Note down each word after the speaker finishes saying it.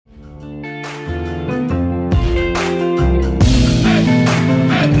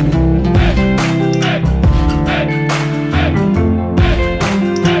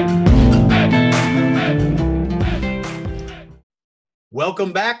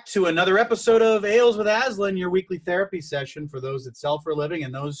Welcome back to another episode of Ales with Aslan, your weekly therapy session for those that sell for a living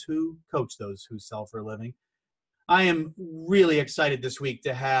and those who coach those who sell for a living. I am really excited this week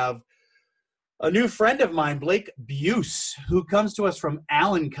to have a new friend of mine, Blake Buse, who comes to us from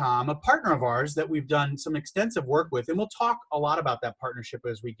Alencom, a partner of ours that we've done some extensive work with, and we'll talk a lot about that partnership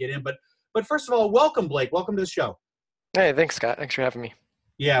as we get in. But first of all, welcome, Blake. Welcome to the show. Hey, thanks, Scott. Thanks for having me.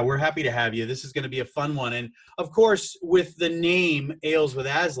 Yeah, we're happy to have you. This is going to be a fun one. And, of course, with the name Ales with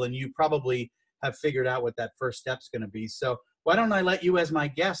Aslan, you probably have figured out what that first step's going to be. So why don't I let you as my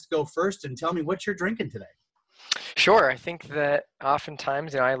guest go first and tell me what you're drinking today? Sure. I think that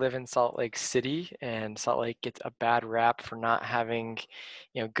oftentimes, I live in Salt Lake City, and Salt Lake gets a bad rap for not having,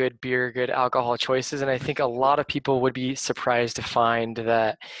 good beer, good alcohol choices. And I think a lot of people would be surprised to find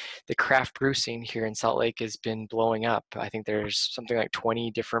that the craft brew scene here in Salt Lake has been blowing up. I think there's something like 20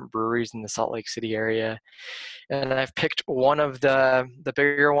 different breweries in the Salt Lake City area. And I've picked one of the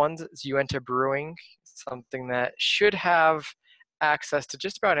bigger ones, it's Uinta Brewing, something that should have access to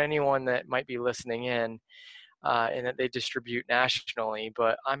just about anyone that might be listening in. And that they distribute nationally.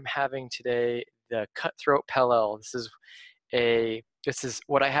 But I'm having today the Cutthroat Pale Ale. This is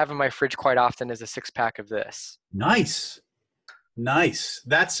what I have in my fridge quite often is a 6-pack of this. Nice.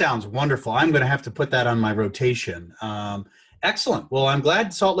 That sounds wonderful. I'm going to have to put that on my rotation. Excellent. Well, I'm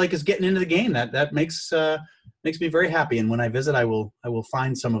glad Salt Lake is getting into the game. That makes me very happy. And when I visit, I will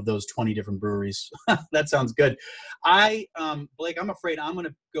find some of those 20 different breweries. That sounds good. Blake, I'm afraid I'm going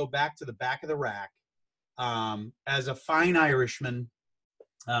to go back to the back of the rack. As a fine Irishman,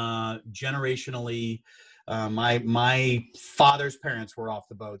 generationally, my father's parents were off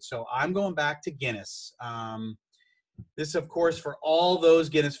the boat, so I'm going back to Guinness. This, of course, for all those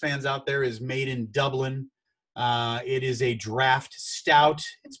Guinness fans out there, is made in Dublin. It is a draft stout.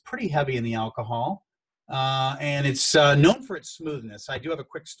 It's pretty heavy in the alcohol, and it's known for its smoothness. I do have a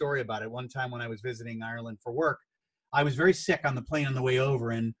quick story about it. One time when I was visiting Ireland for work, I was very sick on the plane on the way over,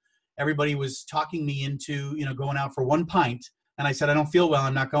 and everybody was talking me into, going out for one pint. And I said, I don't feel well,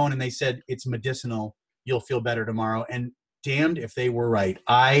 I'm not going. And they said, it's medicinal. You'll feel better tomorrow. And damned if they were right.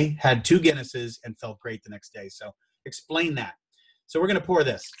 I had 2 Guinnesses and felt great the next day. So explain that. So we're going to pour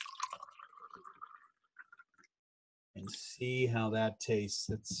this and see how that tastes.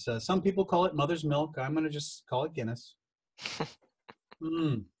 It's some people call it mother's milk. I'm going to just call it Guinness.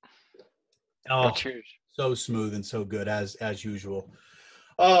 Oh, cheers. So smooth and so good as usual.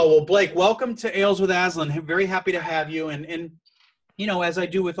 Oh, well, Blake, welcome to Ales with Aslan. Very happy to have you. And as I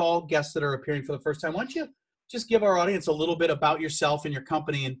do with all guests that are appearing for the first time, why don't you just give our audience a little bit about yourself and your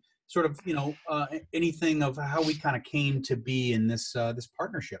company and sort of, anything of how we kind of came to be in this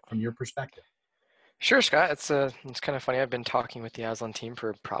partnership from your perspective. Sure, Scott. It's kind of funny. I've been talking with the Aslan team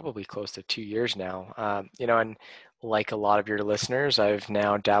for probably close to 2 years now. And like a lot of your listeners, I've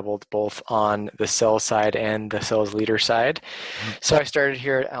now dabbled both on the sales side and the sales leader side. So I started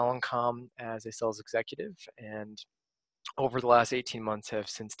here at Alencom as a sales executive, and over the last 18 months have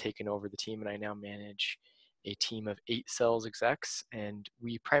since taken over the team, and I now manage a team of 8 sales execs, and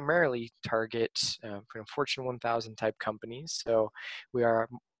we primarily target Fortune 1000 type companies. So we are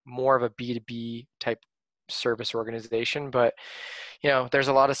more of a B2B type service organization, but there's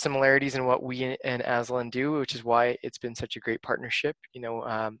a lot of similarities in what we and Aslan do, which is why it's been such a great partnership.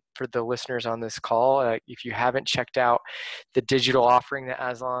 For the listeners on this call, if you haven't checked out the digital offering that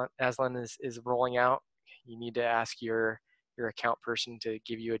Aslan is rolling out, you need to ask your account person to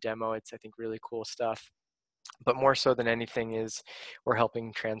give you a demo. It's, I think, really cool stuff. But more so than anything is we're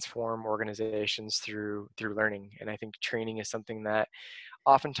helping transform organizations through learning. And I think training is something that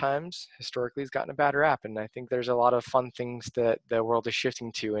oftentimes historically has gotten a bad rap. And I think there's a lot of fun things that the world is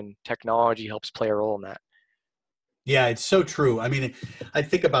shifting to, and technology helps play a role in that. Yeah, it's so true. I mean, I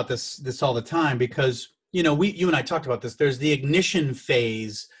think about this all the time because, you and I talked about this. There's the ignition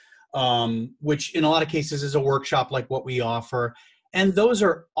phase, which in a lot of cases is a workshop like what we offer. And those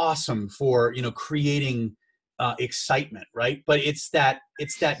are awesome for, creating excitement, right? But it's that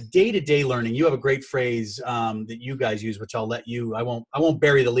day-to-day learning. You have a great phrase that you guys use, which I'll let you. I won't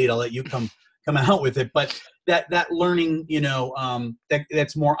bury the lead. I'll let you come out with it. But that learning,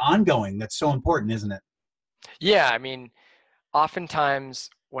 that's more ongoing. That's so important, isn't it? Yeah, I mean, oftentimes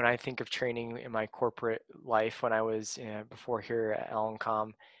when I think of training in my corporate life, when I was before here at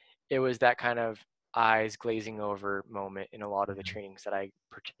Alencom, it was that kind of eyes glazing over moment in a lot of the trainings that I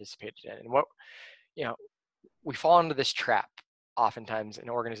participated in. And what we fall into this trap oftentimes, and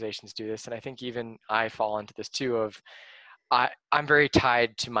organizations do this, and I think even I fall into this too, of I'm very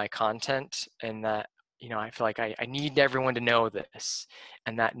tied to my content, and that I feel like I need everyone to know this,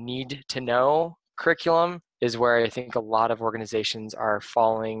 and that need to know curriculum is where I think a lot of organizations are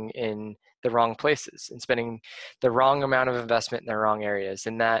falling in the wrong places and spending the wrong amount of investment in the wrong areas.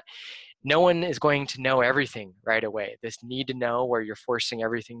 And that no one is going to know everything right away. This need to know where you're forcing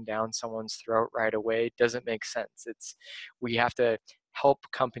everything down someone's throat right away doesn't make sense. We have to help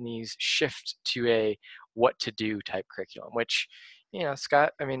companies shift to a what to do type curriculum, which,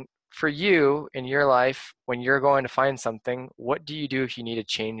 Scott, I mean, for you in your life, when you're going to find something, what do you do if you need to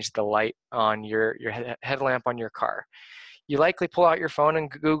change the light on your headlamp on your car? You likely pull out your phone and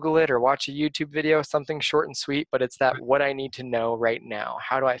Google it or watch a YouTube video, something short and sweet, but it's that what I need to know right now.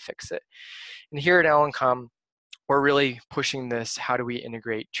 How do I fix it? And here at AllenCom, we're really pushing this. How do we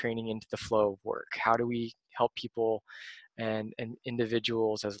integrate training into the flow of work? How do we help people and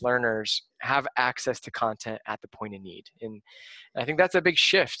individuals as learners have access to content at the point of need? And I think that's a big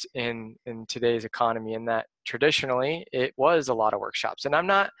shift in today's economy, in that traditionally it was a lot of workshops. And I'm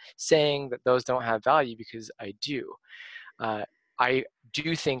not saying that those don't have value, because I do. I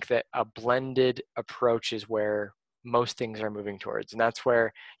do think that a blended approach is where most things are moving towards. And that's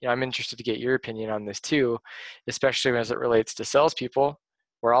where, I'm interested to get your opinion on this too, especially as it relates to salespeople.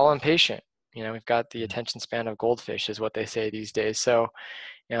 We're all impatient. We've got the attention span of goldfish is what they say these days. So,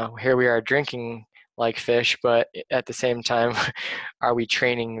 here we are drinking like fish, but at the same time, are we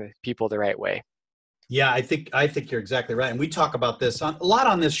training people the right way? Yeah, I think you're exactly right. And we talk about this a lot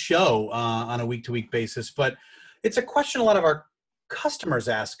on this show on a week-to-week basis, but it's a question a lot of our customers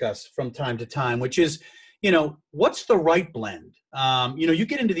ask us from time to time, which is, what's the right blend? You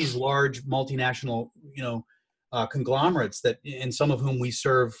get into these large multinational, conglomerates that, and some of whom we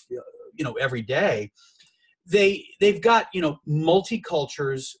serve, every day. They've got,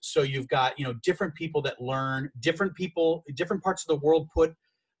 multi-cultures. So you've got, different people that learn, different people, different parts of the world put,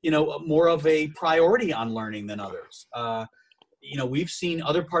 more of a priority on learning than others. We've seen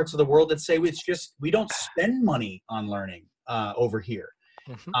other parts of the world that say it's just, we don't spend money on learning over here.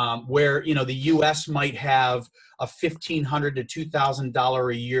 Mm-hmm. Where, the U.S. might have a $1,500 to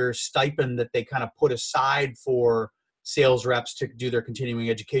 $2,000 a year stipend that they kind of put aside for sales reps to do their continuing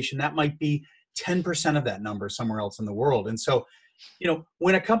education. That might be 10% of that number somewhere else in the world. And so,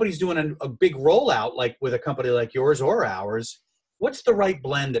 when a company's doing a big rollout, like with a company like yours or ours, what's the right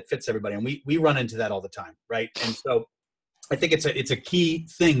blend that fits everybody? And we run into that all the time, right? And so I think it's a key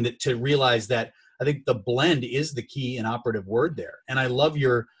thing to realize that I think the blend is the key and operative word there. And I love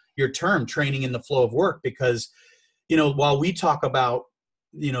your term, training in the flow of work, because, while we talk about,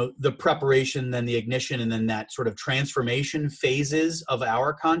 the preparation, then the ignition, and then that sort of transformation phases of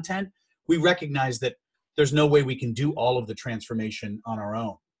our content, we recognize that there's no way we can do all of the transformation on our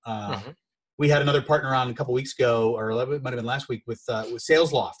own. We had another partner on a couple weeks ago, or it might have been last week, with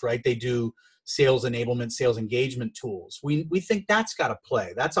SalesLoft, right? They do sales enablement, sales engagement tools. We think that's got to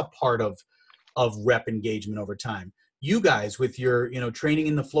play. That's a part of rep engagement over time. You guys with your, training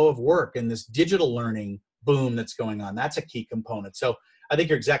in the flow of work and this digital learning boom that's going on, that's a key component. So I think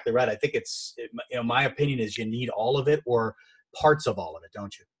you're exactly right. I think my opinion is you need all of it or parts of all of it,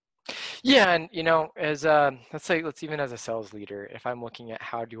 don't you? Yeah. And, as let's even as a sales leader, if I'm looking at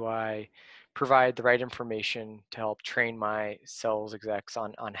how do I provide the right information to help train my sales execs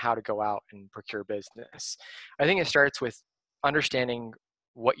on how to go out and procure business, I think it starts with understanding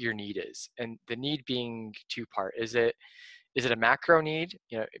what your need is, and the need being two-part. Is it a macro need,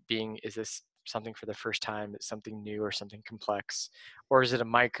 is this something for the first time, it's something new or something complex, or is it a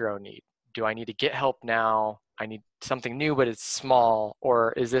micro need? Do I need to get help now? I need something new, but it's small.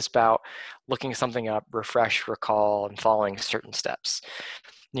 Or is this about looking something up, refresh, recall, and following certain steps?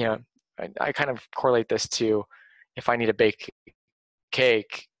 I kind of correlate this to, if I need to bake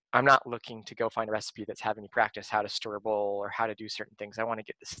cake, I'm not looking to go find a recipe that's having me practice how to stir a bowl or how to do certain things. I want to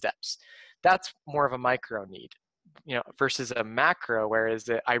get the steps. That's more of a micro need, versus a macro, whereas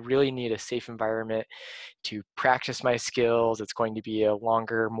I really need a safe environment to practice my skills. It's going to be a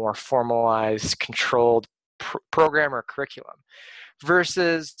longer, more formalized, controlled program or curriculum,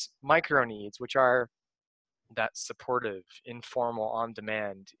 versus micro needs, which are that supportive, informal, on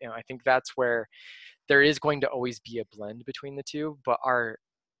demand. I think that's where there is going to always be a blend between the two, but our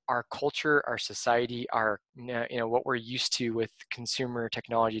culture, our society, what we're used to with consumer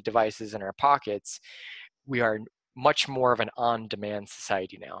technology devices in our pockets, we are much more of an on-demand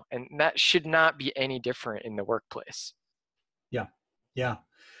society now, and that should not be any different in the workplace. Yeah,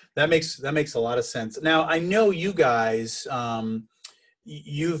 that makes a lot of sense. Now, I know you guys,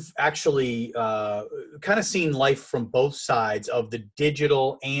 you've actually kind of seen life from both sides of the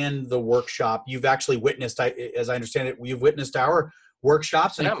digital and the workshop. You've actually witnessed, as I understand it, you've witnessed our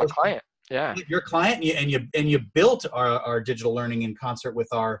workshops. And I'm a client. Yeah, your client, and you built our digital learning in concert with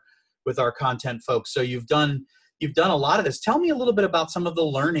our with our content folks. So you've done a lot of this. Tell me a little bit about some of the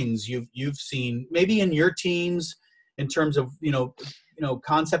learnings you've seen, maybe in your teams, in terms of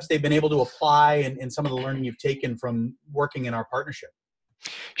concepts they've been able to apply, and some of the learning you've taken from working in our partnership.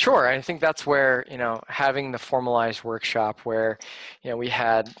 Sure. I think that's where, having the formalized workshop where, we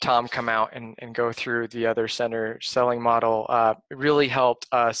had Tom come out and go through the other center selling model really helped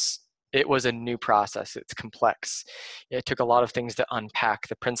us. It was a new process. It's complex. It took a lot of things to unpack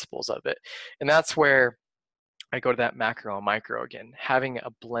the principles of it. And that's where I go to that macro and micro again, having a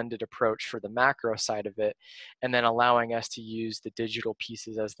blended approach for the macro side of it, and then allowing us to use the digital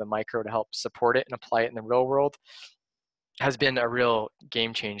pieces as the micro to help support it and apply it in the real world has been a real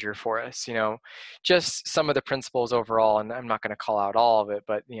game changer for us. Just some of the principles overall, and I'm not going to call out all of it,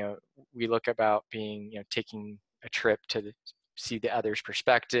 but we look about being, taking a trip to see the other's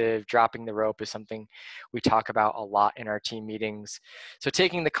perspective. Dropping the rope is something we talk about a lot in our team meetings. So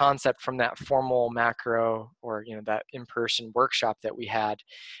taking the concept from that formal macro or that in-person workshop that we had,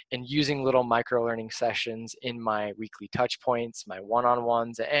 and using little micro learning sessions in my weekly touch points, my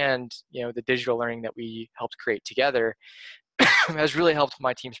one-on-ones, and the digital learning that we helped create together has really helped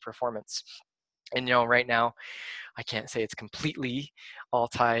my team's performance. And right now I can't say it's completely all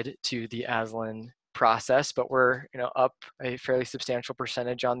tied to the Aslan process, but we're up a fairly substantial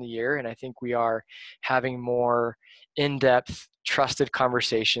percentage on the year, and I think we are having more in-depth trusted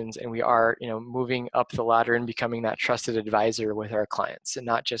conversations, and we are moving up the ladder and becoming that trusted advisor with our clients, and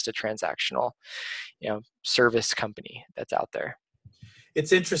not just a transactional service company that's out there.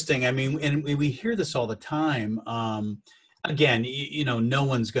 It's interesting. I mean, and we hear this all the time. Again, no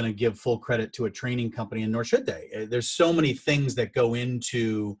one's going to give full credit to a training company, and nor should they. There's so many things that go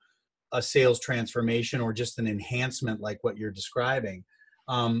into a sales transformation or just an enhancement like what you're describing.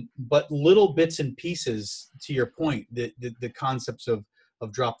 But little bits and pieces, to your point, the concepts of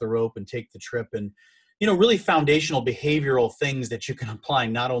drop the rope and take the trip, and really foundational behavioral things that you can apply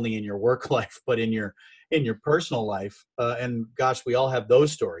not only in your work life but in your personal life. And gosh, we all have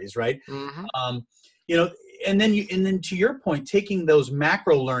those stories, right? Mm-hmm. And then to your point, taking those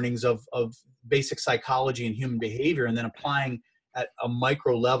macro learnings of basic psychology and human behavior, and then applying at a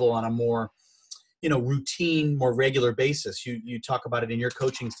micro level on a more routine, more regular basis. You talk about it in your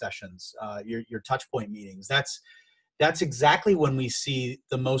coaching sessions, your touch point meetings. That's exactly when we see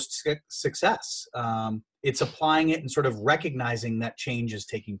the most success. It's applying it and sort of recognizing that change is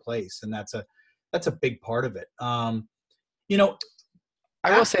taking place, and that's a big part of it. I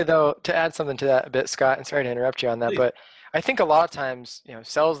will say, though, to add something to that a bit, Scott, and sorry to interrupt you on that, Please. but I think a lot of times,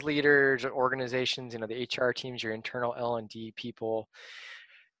 sales leaders, organizations, the HR teams, your internal L&D people,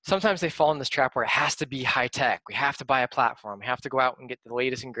 sometimes they fall in this trap where it has to be high tech. We have to buy a platform. We have to go out and get the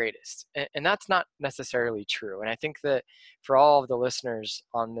latest and greatest. And that's not necessarily true. And I think that for all of the listeners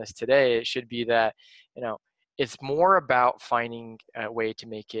on this today, it should be that, it's more about finding a way to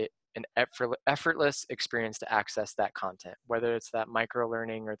make it an effortless experience to access that content, whether it's that micro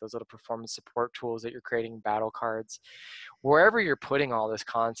learning or those little performance support tools that you're creating, battle cards, wherever you're putting all this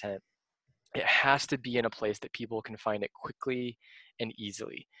content, it has to be in a place that people can find it quickly and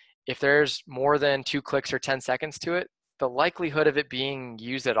easily. If there's more than 2 clicks or 10 seconds to it, the likelihood of it being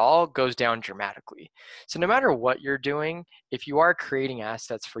used at all goes down dramatically. So no matter what you're doing, if you are creating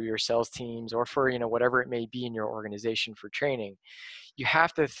assets for your sales teams or for whatever it may be in your organization for training, you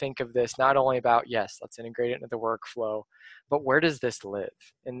have to think of this not only about, yes, let's integrate it into the workflow, but where does this live?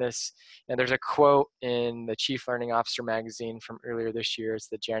 In this, and there's a quote in the Chief Learning Officer magazine from earlier this year. It's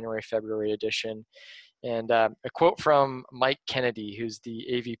the January-February edition. And a quote from Mike Kennedy, who's the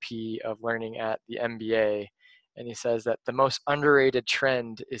AVP of learning at the MBA. And he says that the most underrated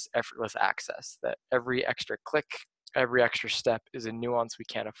trend is effortless access, that every extra click, every extra step is a nuance we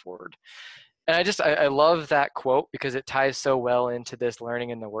can't afford. And I love that quote because it ties so well into this learning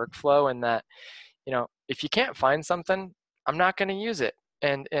in the workflow, and that, if you can't find something, I'm not going to use it.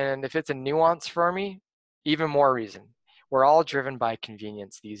 And if it's a nuance for me, even more reason. We're all driven by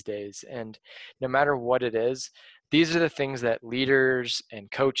convenience these days. And no matter what it is, these are the things that leaders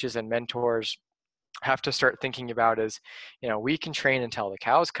and coaches and mentors have to start thinking about is, we can train until the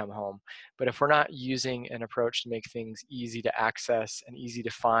cows come home, but if we're not using an approach to make things easy to access and easy to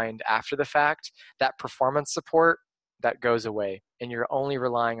find after the fact, that performance support, that goes away, and you're only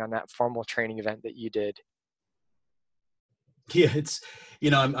relying on that formal training event that you did. Yeah, it's,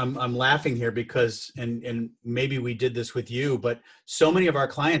 I'm laughing here because, and maybe we did this with you, but so many of our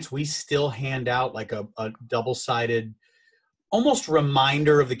clients, we still hand out like a double-sided almost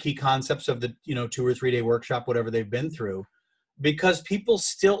reminder of the key concepts of the 2 or 3 day workshop, whatever they've been through. because people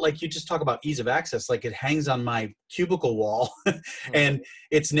still, like you just talk about ease of access, like it hangs on my cubicle wall and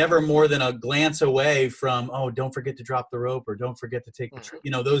it's never more than a glance away from, oh, don't forget to drop the rope or don't forget to take the, you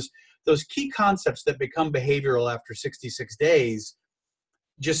know, those key concepts that become behavioral after 66 days,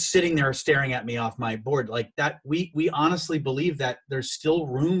 just sitting there staring at me off my board like that. We honestly believe that there's still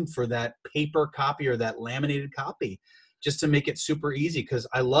room for that paper copy or that laminated copy just to make it super easy. Cause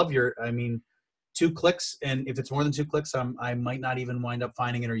I love I mean, 2 clicks. And if it's more than 2 clicks, I might not even wind up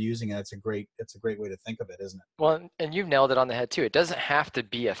finding it or using it. It's a great way to think of it, isn't it? Well, and you've nailed it on the head too. It doesn't have to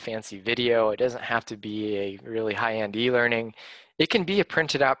be a fancy video. It doesn't have to be a really high-end e-learning. It can be a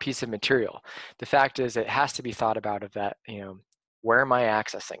printed out piece of material. The fact is it has to be thought about of that, you know, where am I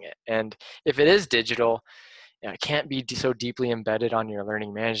accessing it? And if it is digital, you know, it can't be so deeply embedded on your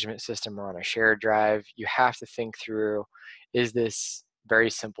learning management system or on a shared drive. You have to think through, is this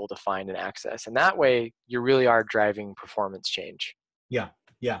very simple to find and access? And that way you really are driving performance change. Yeah.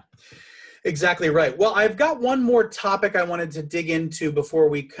 Yeah. Exactly right. Well, I've got one more topic I wanted to dig into before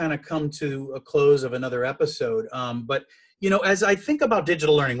we kind of come to a close of another episode. But, you know, as I think about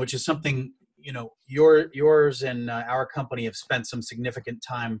digital learning, which is something, you know, yours and our company have spent some significant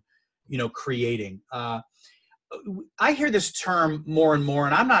time, you know, creating. I hear this term more and more,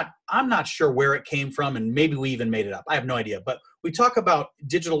 and I'm not sure where it came from, and maybe we even made it up. I have no idea. But we talk about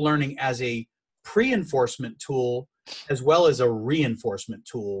digital learning as a pre-enforcement tool as well as a reinforcement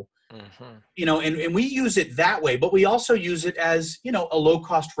tool. You know, and we use it that way, but we also use it as, you know, a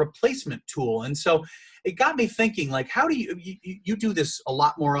low-cost replacement tool. And so it got me thinking, like, how do you do this a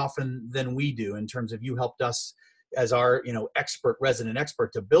lot more often than we do in terms of you helped us as our, you know, resident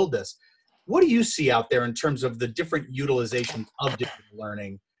expert to build this. What do you see out there in terms of the different utilizations of digital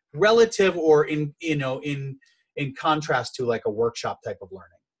learning relative or in, you know, in contrast to like a workshop type of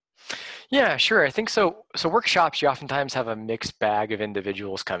learning? Yeah, sure. I think so. So workshops, you oftentimes have a mixed bag of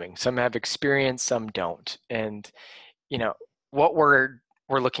individuals coming. Some have experience, some don't. And, you know, what we're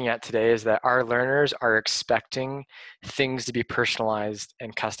looking at today is that our learners are expecting things to be personalized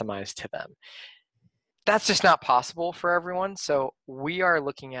and customized to them. That's just not possible for everyone. So we are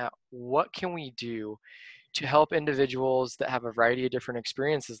looking at what can we do to help individuals that have a variety of different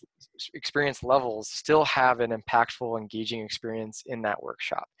experience levels still have an impactful, engaging experience in that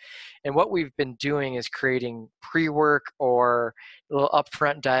workshop. And what we've been doing is creating pre-work or little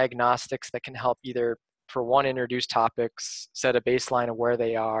upfront diagnostics that can help either, for one, introduce topics, set a baseline of where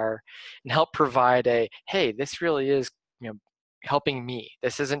they are, and help provide a, hey, this really is, you know, helping me.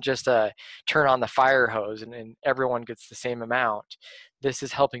 This isn't just a turn on the fire hose and everyone gets the same amount. This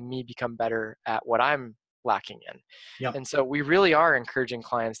is helping me become better at what I'm lacking in. Yep. And so we really are encouraging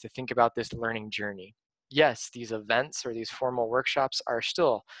clients to think about this learning journey. Yes, these events or these formal workshops are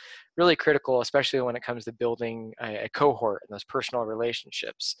still really critical, especially when it comes to building a cohort and those personal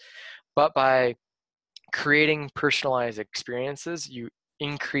relationships. But by creating personalized experiences, you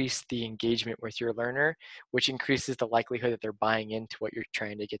increase the engagement with your learner, which increases the likelihood that they're buying into what you're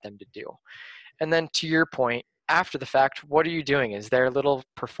trying to get them to do. And then to your point, after the fact, what are you doing? Is there little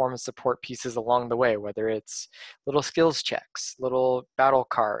performance support pieces along the way, whether it's little skills checks, little battle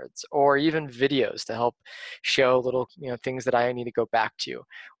cards, or even videos to help show little, you know, things that I need to go back to?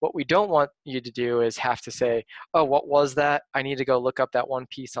 What we don't want you to do is have to say, oh, what was that? I need to go look up that one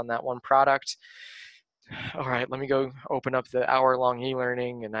piece on that one product. All right, let me go open up the hour-long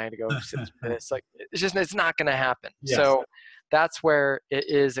e-learning and I had to go sit through this. Like, it's not going to happen. Yes. So that's where it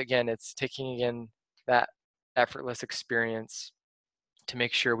is. Again, it's taking in that effortless experience to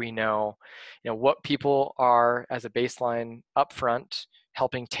make sure we know, you know, what people are as a baseline upfront,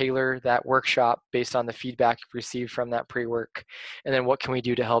 helping tailor that workshop based on the feedback received from that pre-work, and then what can we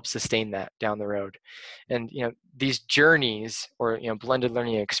do to help sustain that down the road. And, you know, these journeys or, you know, blended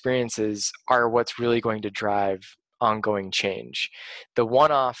learning experiences are what's really going to drive ongoing change. The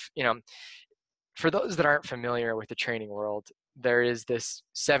one-off, you know, for those that aren't familiar with the training world, there is this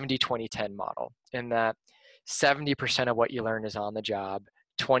 70-20-10 model in that 70% of what you learn is on the job,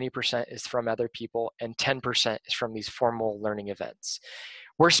 20% is from other people, and 10% is from these formal learning events.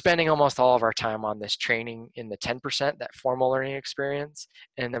 We're spending almost all of our time on this training in the 10%, that formal learning experience,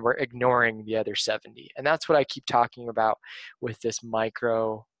 and then we're ignoring the other 70. And that's what I keep talking about with this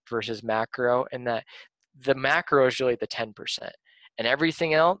micro versus macro, and that the macro is really the 10%. And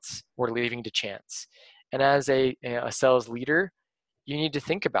everything else we're leaving to chance. And as a sales leader, you need to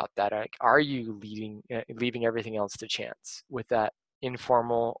think about that. Like, are you leaving everything else to chance with that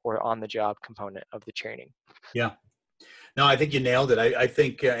informal or on-the-job component of the training? Yeah. No, I think you nailed it. I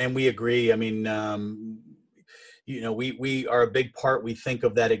think, and we agree. I mean, we are a big part. We think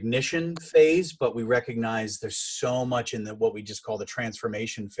of that ignition phase, but we recognize there's so much in what we just call the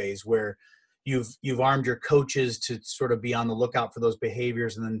transformation phase, where you've armed your coaches to sort of be on the lookout for those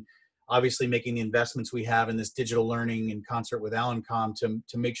behaviors, and then obviously making the investments we have in this digital learning in concert with AlanCom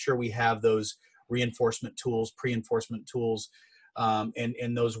to make sure we have those reinforcement tools, pre-enforcement tools,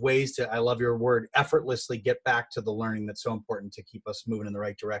 and those ways to, I love your word, effortlessly get back to the learning that's so important to keep us moving in the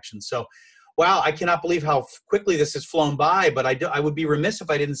right direction. So, wow, I cannot believe how quickly this has flown by, but I would be remiss if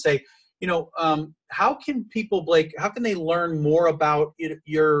I didn't say, how can people, Blake, how can they learn more about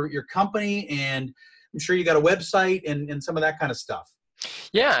your company? And I'm sure you got a website and some of that kind of stuff.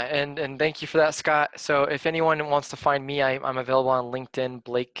 Yeah, and thank you for that, Scott. So if anyone wants to find me, I'm available on LinkedIn.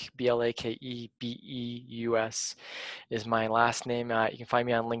 Blake, Blakebeus is my last name. You can find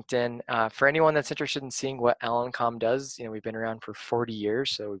me on LinkedIn. For anyone that's interested in seeing what AlanCom does, we've been around for 40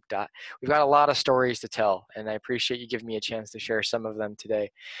 years, so we've got a lot of stories to tell, and I appreciate you giving me a chance to share some of them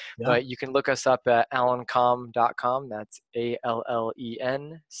today. Yeah. But you can look us up at alancom.com. That's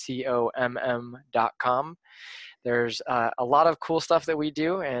ALLENCOMM.com. There's a lot of cool stuff that we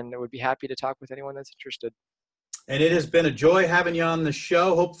do, and would be happy to talk with anyone that's interested. And it has been a joy having you on the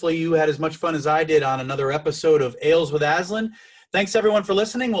show. Hopefully you had as much fun as I did on another episode of Ales with Aslan. Thanks everyone for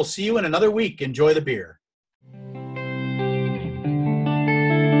listening. We'll see you in another week. Enjoy the beer.